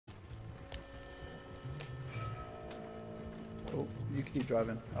Oh, you keep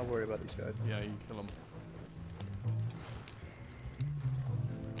driving. I'll worry about these guys. Yeah, you kill them.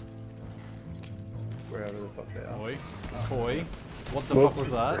 Wherever the fuck they are. Khoi. Khoi. What the fuck was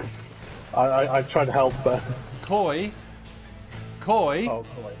that? I tried to help, but... Khoi. Khoi. Oh,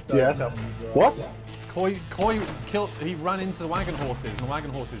 Khoi. Yes. Tell me you What? Khoi killed. He ran into the wagon horses, and the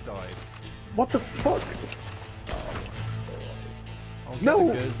wagon horses died. What the fuck? I'll get No,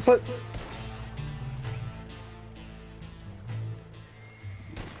 the goods. but...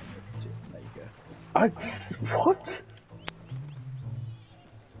 Let's just make What?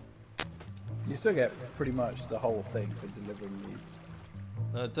 You still get pretty much the whole thing for delivering these.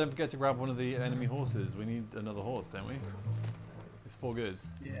 Don't forget to grab one of the enemy horses. We need another horse, don't we? It's 4 goods.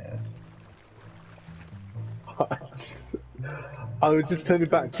 Yes. I was just turning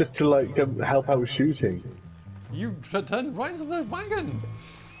back just to like help out with shooting. You turned right into the wagon!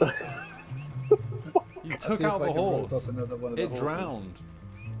 You I'll took see if out I the can rope horse. up another one of the It horses. drowned.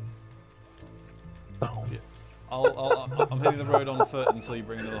 Oh, I'm hitting the road on foot until you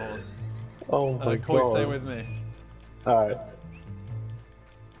bring another horse. oh my Khoi, god. stay with me. Alright.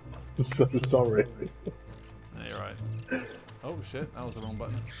 So sorry. No, you're right. Oh shit, that was the wrong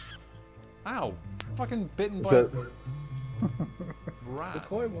button. Ow! Fucking bitten by So, The rat.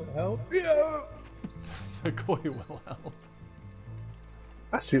 Khoi will help. Yeah! The Khoi will help.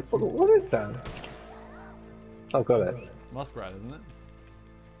 actually, what is that? Oh, got it. Muskrat, isn't it?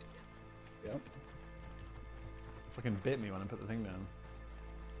 Yep. Fucking bit me when I put the thing down.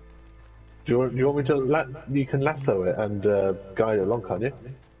 Do you want me to you can lasso it and guide it along, can't you?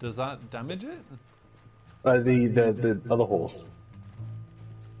 Does that damage it? The other horse.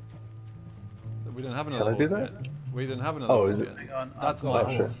 We don't have another Can I do horse that? yet. We didn't have another Oh, horse is it? yet. Hang on. That's I've my got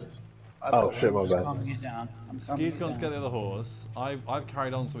Oh, horse. shit. I've Oh, got shit, one. my I'm bad. calming it down. I'm calming Ski's it gone to down. get the other horse. I've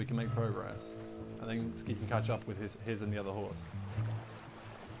carried on so we can make progress. And then Ski can catch up with his and the other horse.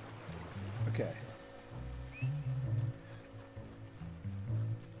 Okay.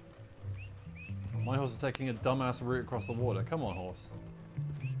 My horse is taking a dumbass route across the water. Come on, horse.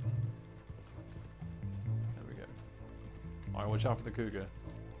 There we go. Alright, watch out for the cougar.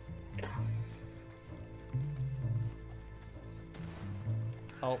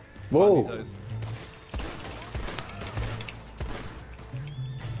 Oh, Whoa. Magnetos.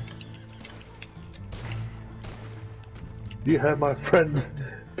 You heard my friend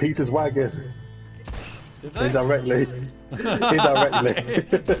Peter's wagon. Did they? Indirectly. Indirectly.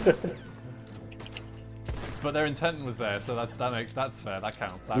 But their intent was there, so that's fair. That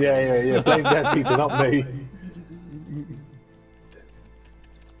counts. That yeah. Blame them, Peter, not me.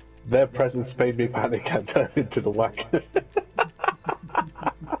 Their presence made me panic and turn into the wagon.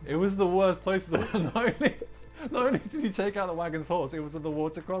 It was the worst place. Not only did he take out the wagon's horse, it was at the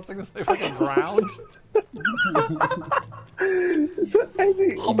water crossing, so they fucking drowned. So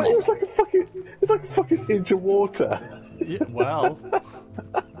Eddie, but it was like a fucking inch of water. Yeah, well,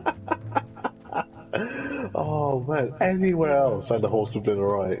 Oh man, anywhere else and the horse would have been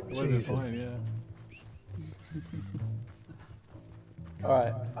alright. it would have been fine, yeah.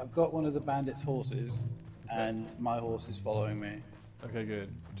 Alright, I've got one of the bandits' horses, and my horse is following me. Okay, good.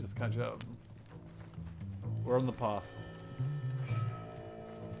 Just catch up. We're on the path.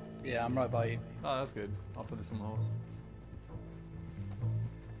 Yeah, I'm right by you. Oh, that's good. I'll put this on the horse.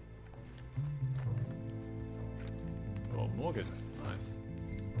 Oh, Morgan. Nice.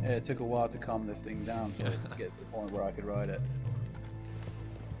 Yeah, it took a while to calm this thing down to get to the point where I could ride it.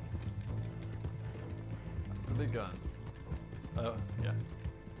 That's the big gun. Oh, yeah.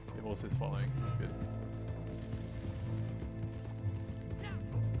 Your horse is following. That's good.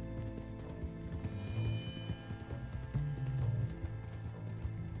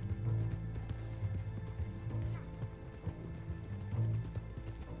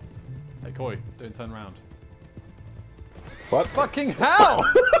 Hey, Khoi, don't turn around. What? Fucking hell!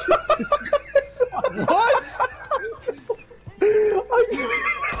 What?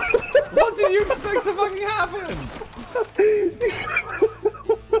 What did you expect to fucking happen?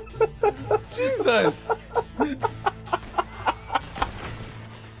 Jesus!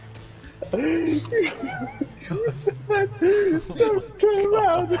 Don't turn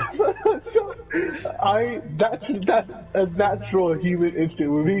around. That's a natural human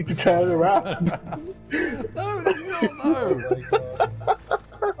instinct with me to turn around. No, it's not, no!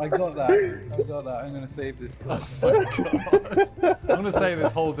 I got that. I got that. I'm going to save this clip. Oh my God. I'm gonna say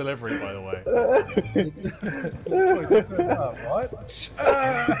this whole delivery, by the way. What?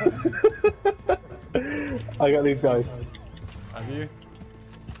 I got these guys. Have you?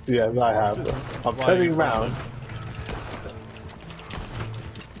 Yes, I have. Just I'm right turning in front of around. them.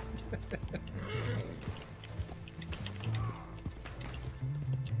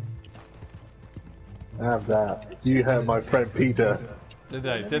 Have that. You hurt my friend Peter. Did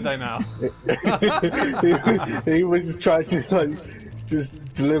they? Did they now? He was just trying to like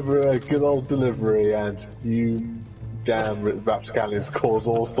just deliver a good old delivery, and you damn rapscallions cause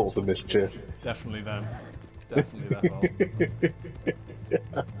all sorts of mischief. Definitely them. Definitely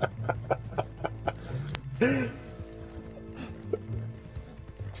them.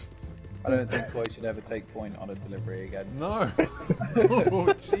 I don't think Khoi should ever take point on a delivery again. No.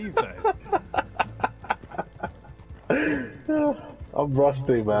 Oh, Jesus. I'm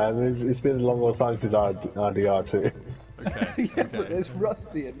rusty, man. It's been a long time since I had RDR2. Okay. Yeah, but there's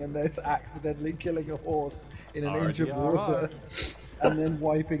Rusty, and then there's accidentally killing a horse in an inch of water, and then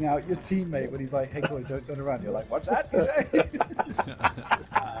wiping out your teammate when he's like, "Hey, Khoi, don't turn around." You're like, "What's that you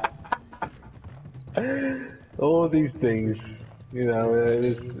say?" All these things, you know,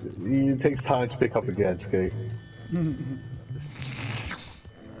 it takes time to pick up again, Ski.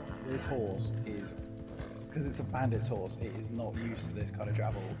 This horse is, because it's a bandit's horse, it is not used to this kind of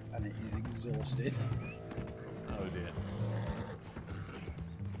travel, and it is exhausted. Oh dear.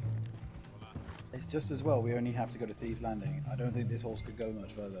 It's just as well, we only have to go to Thieves Landing. I don't think this horse could go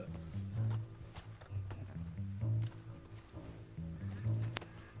much further.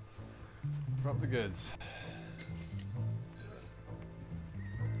 Drop the goods.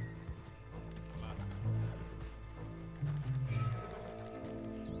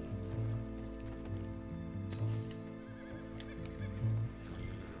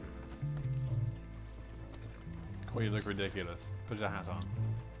 Well, you look ridiculous. Put your hat on.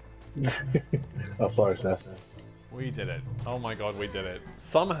 Oh, sorry, Seth. We did it. Oh my god, we did it.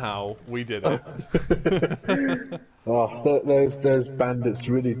 Somehow, we did it. Oh, those bandits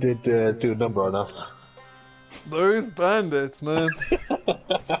really did do a number on us. Those bandits, man.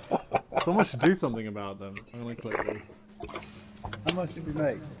 Someone should do something about them. I'm gonna click this. How much did we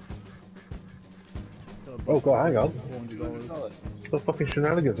make? Oh god, hang on. $400. The fucking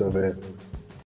shenanigans over here.